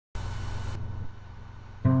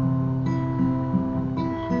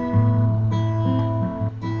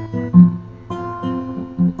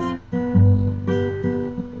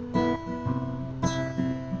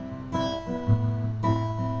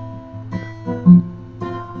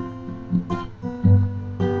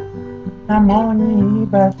Namoni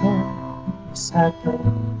bato isato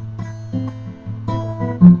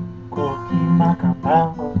koki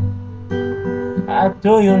makambango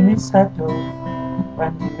atoyo misato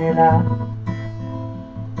bandimela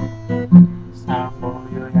sambo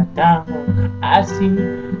yo ya tango asi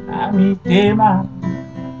amitema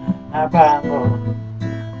abango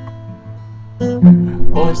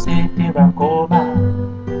osete bakoma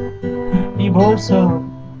liboso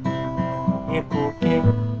ekuke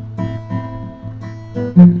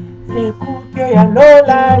ekuke ya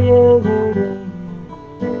lola ye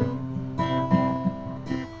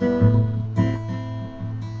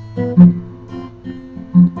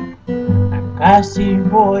kasi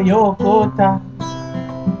boyo kota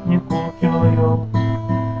ekuke oyo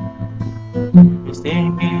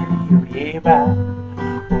esengeli oyeba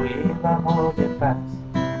oyeba mo de passe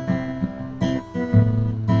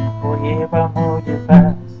oyeba mo de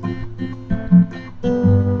passe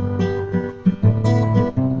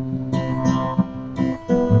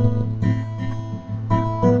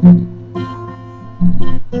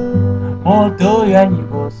moto ya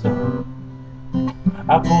liboso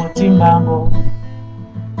apoti mambo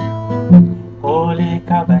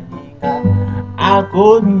koleka baninga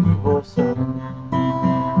akoni liboso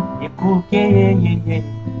ekuke yeyeye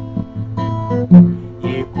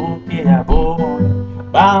ekuke ya bomoi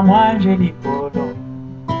bamwanje likolo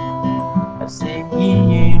basengi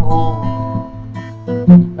yeho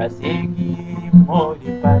basengi mo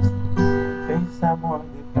de passe pesa mo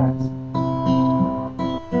de passe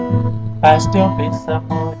pasteur pesa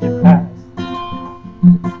mo de passe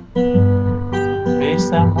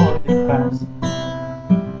pesa mo de passe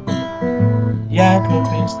diacre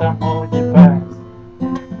pesa mo de passe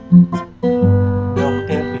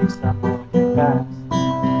docteur pesa mo de passe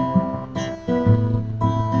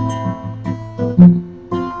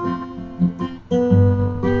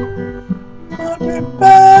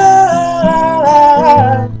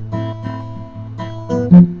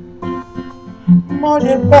mot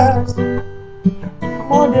de passe,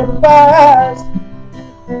 mot de passe.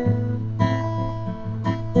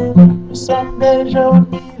 Nous sommes déjà au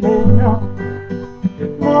millénium,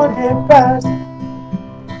 mot de passe.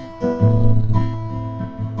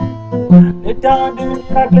 Les temps de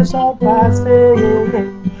miracle sont passés,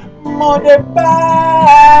 mot de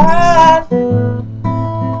passe.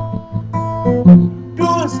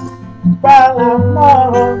 Tous par la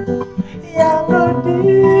mort,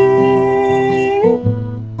 Yangodi.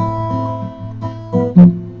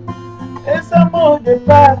 Et un mot de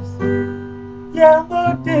passe,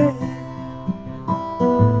 Yangodi.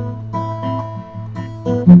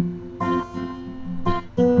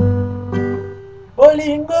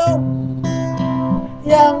 Olingo,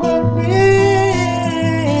 Yangodi.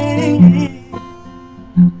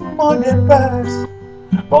 Mot de passe,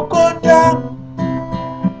 Okota,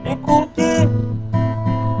 écoutez.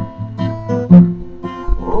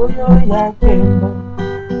 Oyo yakembo,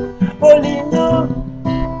 Olingo,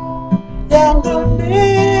 Yangodi.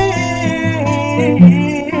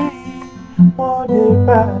 Mot de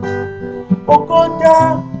passe, Okota,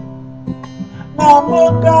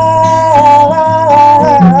 Namoka.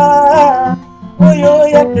 Oyo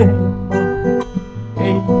yakembo,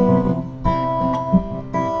 hey.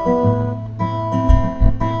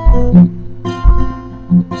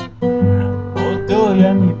 Oto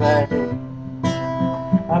ya mibale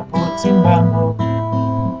apotimbango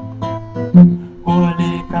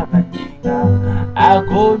koleka baninga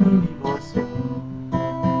akoni liboso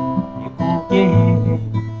ekuke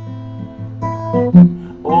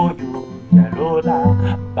oyo ya lola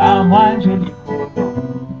bamwanje likolo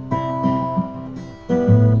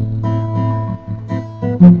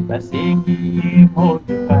basengi mot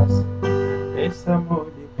de passe pesa mot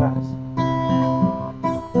de passe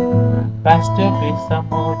pasteur pesa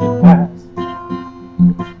mot de passe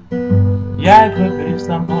diacre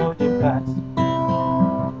pesa mot de passe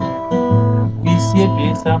huissier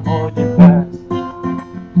pesa mot de passe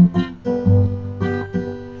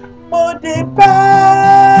mot de passe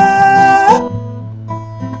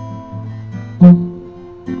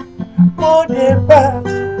mot de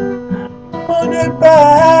passe mot de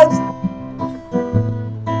passe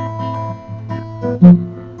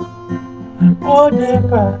mot de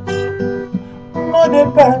passe mot de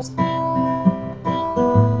passe.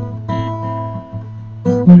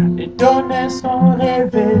 Les données sont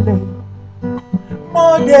révélées,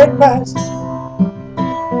 mot de passe.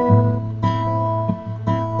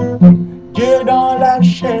 Dieu dans la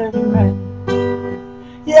chair humaine,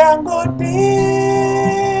 Yangodi.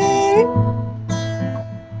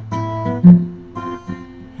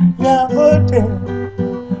 Yangodi,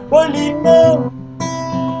 Olingo,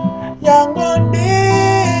 Yangondi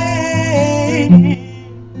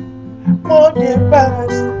mot de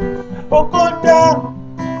passe Okota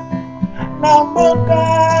Namboka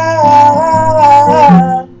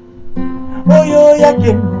Oyo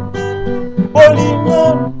yake Bolingo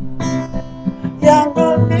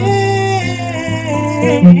Yangondi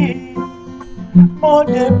mot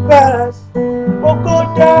de passe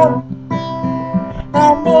Okota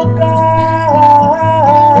Namboka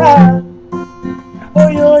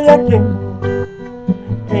Oyo yake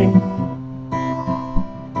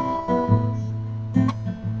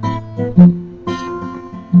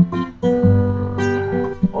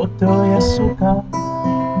Oto ya suka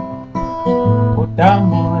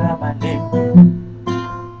Otamora malembe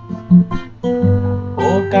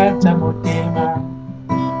Okata motema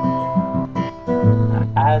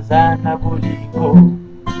Azana bolingo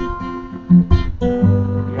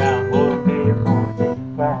Yangonde mot de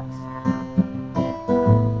passe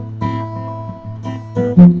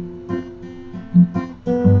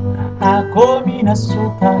Akomi na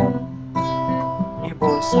suka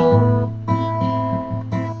Iboso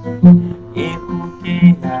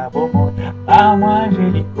Écoutez la bobo, à moi j'ai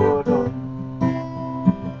les colos.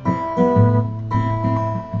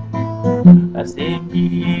 C'est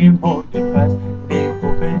qui mot de passe,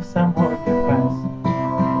 découvrir ça mot de passe.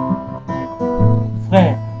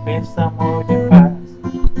 Frère, fais ça mot de passe.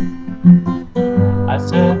 Ma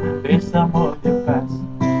soeur, fais ça mot de passe.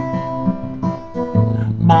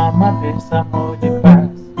 Maman, fais ça mot de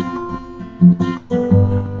passe.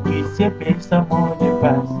 Oui, c'est fais ça mot de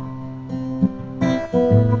passe.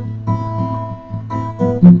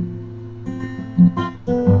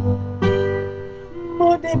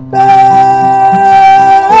 Mot de passe,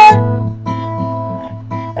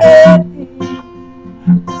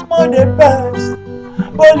 mot de passe,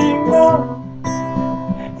 bolingo,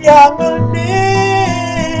 yangondi,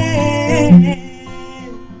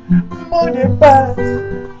 mot de passe,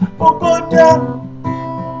 okota,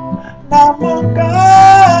 namboka,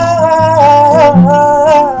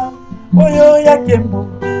 oyo yakembo,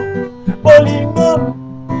 bolingo,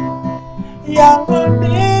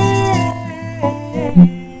 yangondi.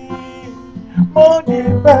 Mot de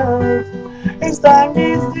passe, instant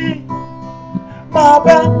ici, ma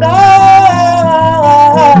banda,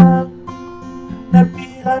 la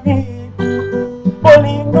pyramide,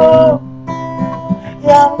 bolingo,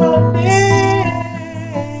 yangondi,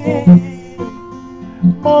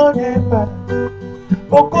 mot de passe,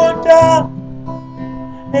 okota,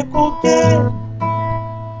 écoutez,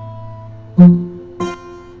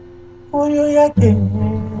 oyo yake.